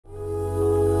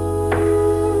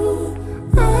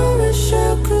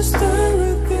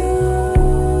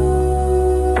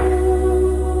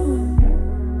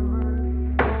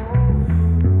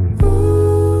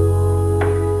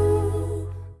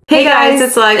Hey guys,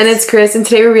 it's Lex. And it's Kris, and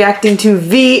today we're reacting to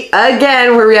V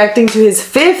again. We're reacting to his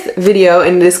 5th video,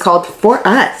 and it is called For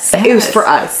Us. Yes. It was for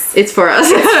us. It's for us.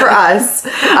 It's for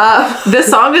us. This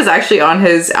song is actually on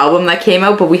his album that came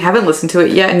out, but we haven't listened to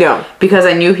it yet. No. Because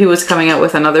I knew he was coming out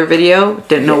with another video.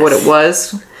 Didn't know what it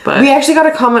was. But we actually got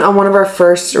a comment on one of our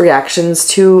first reactions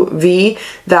to V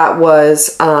that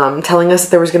was telling us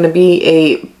that there was going to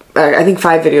be I think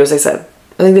 5 videos,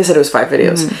 I think they said it was 5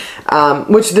 videos,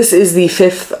 which this is the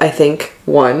 5th, I think,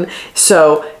 one.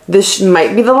 So this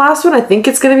might be the last one. I think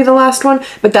it's going to be the last one,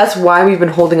 but that's why we've been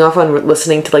holding off on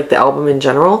listening to like the album in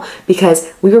general,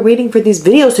 because we were waiting for these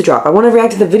videos to drop. I want to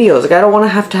react to the videos. Like, I don't want to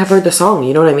have heard the song,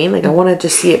 you know what I mean? Like, I want to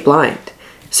just see it blind.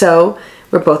 So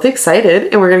we're both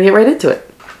excited, and we're going to get right into it.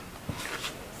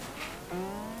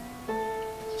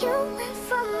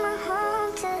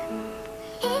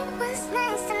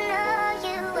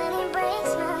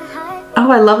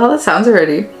 oh, I love how that sounds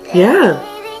already. Yeah.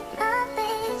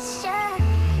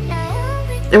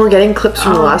 And we're getting clips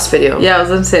from the last video. Yeah, I was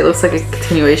gonna say it looks like a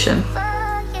continuation.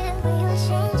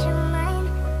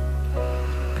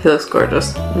 He looks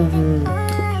gorgeous.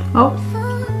 Oh.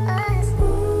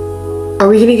 Are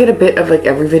we gonna get a bit of like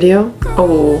every video?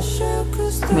 Oh.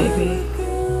 Maybe.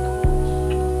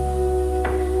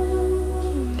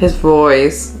 His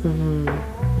voice.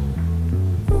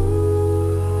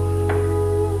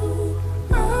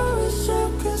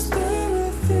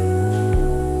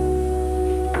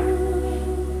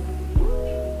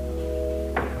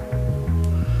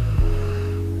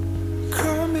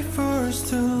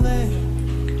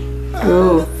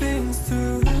 Ooh.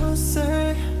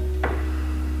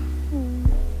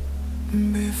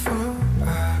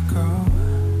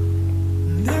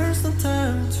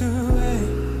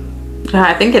 Yeah,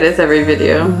 I think it is every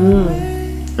video.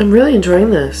 I'm really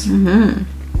enjoying this.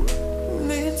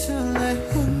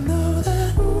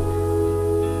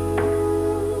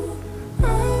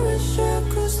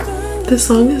 This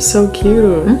song is so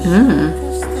cute.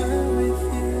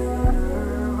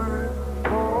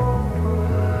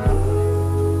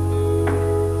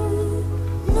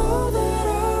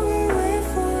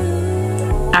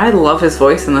 I love his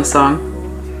voice in this song.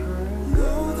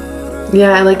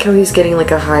 Yeah, I like how he's getting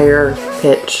like a higher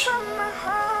pitch.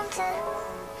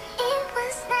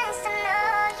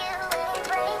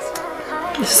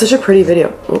 It's such a pretty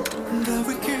video. Oh.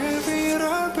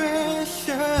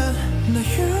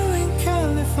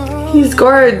 He's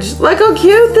gorgeous. Look how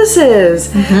cute this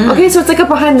is. Okay, so it's like a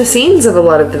behind the scenes of a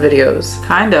lot of the videos.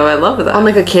 Kind of, I love that. On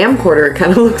like a camcorder, it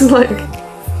kind of looks like.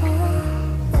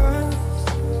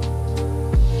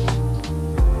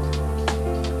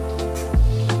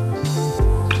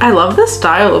 I love the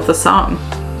style of the song.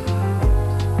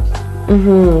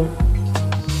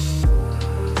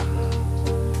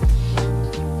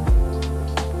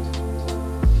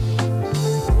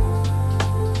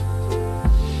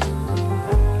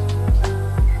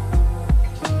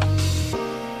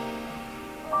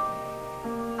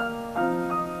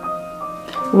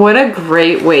 What a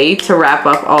great way to wrap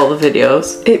up all the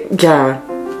videos. Yeah.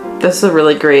 This is a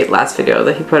really great last video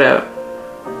that he put out.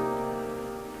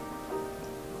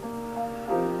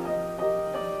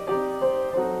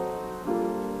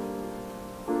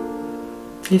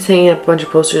 He's hanging up a bunch of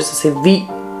posters that say V.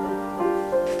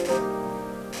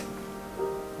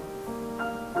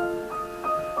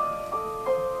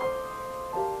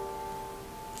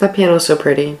 That piano's so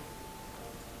pretty.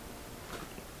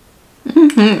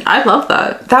 I love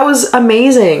that. That was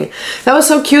amazing. That was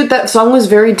so cute. That song was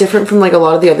very different from like a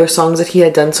lot of the other songs that he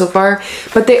had done so far,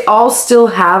 but they all still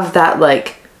have that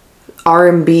like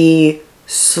R&B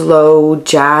slow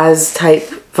jazz type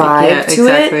vibe to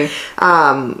it,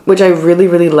 which I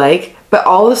really like. But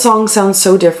all the songs sound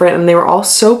so different, and they were all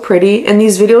so pretty, and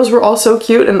these videos were all so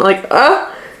cute, and like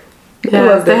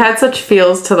yeah, they had such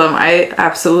feels to them. I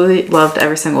absolutely loved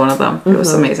every single one of them. It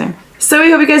was amazing. So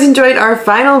we hope you guys enjoyed our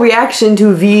final reaction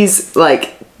to V's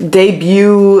like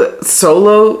debut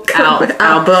solo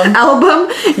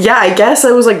album. Yeah, I guess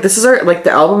I was like, this is our like the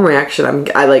album reaction.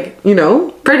 I like, you know,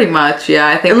 pretty much. Yeah,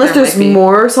 I think unless there's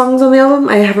more songs on the album,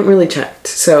 I haven't really checked.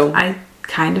 So I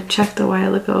kind of checked a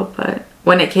while ago, but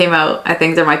when it came out, I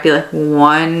think there might be like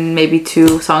 1, maybe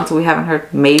 2 songs that we haven't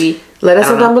heard. Maybe. Let us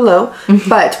know down below.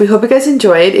 But we hope you guys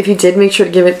enjoyed. If you did, make sure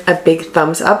to give it a big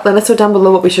thumbs up. Let us know down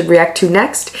below what we should react to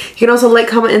next. You can also like,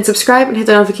 comment, and subscribe, and hit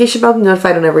the notification bell to be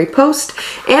notified whenever we post.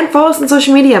 And follow us on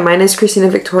social media. Mine is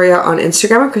kristinaavictoriaa on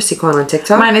Instagram and kristeekwan on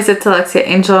TikTok. Mine is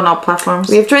itsalexiaangel on all platforms.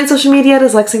 We have joined social media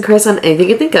as Lex and Kris on anything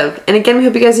you think of. And again, we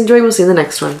hope you guys enjoy. We'll see you in the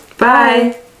next one.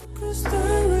 Bye!